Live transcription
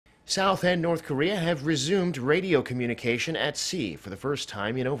South and North Korea have resumed radio communication at sea for the first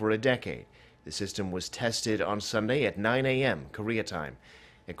time in over a decade. The system was tested on Sunday at 9 a.m. Korea time.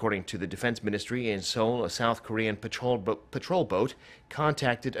 According to the Defense Ministry in Seoul, a South Korean patrol boat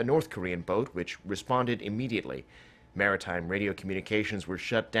contacted a North Korean boat, which responded immediately. Maritime radio communications were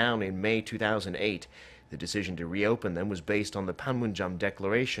shut down in May 2008. The decision to reopen them was based on the Panmunjom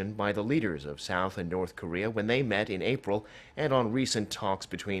Declaration by the leaders of South and North Korea when they met in April and on recent talks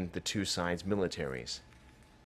between the two sides' militaries.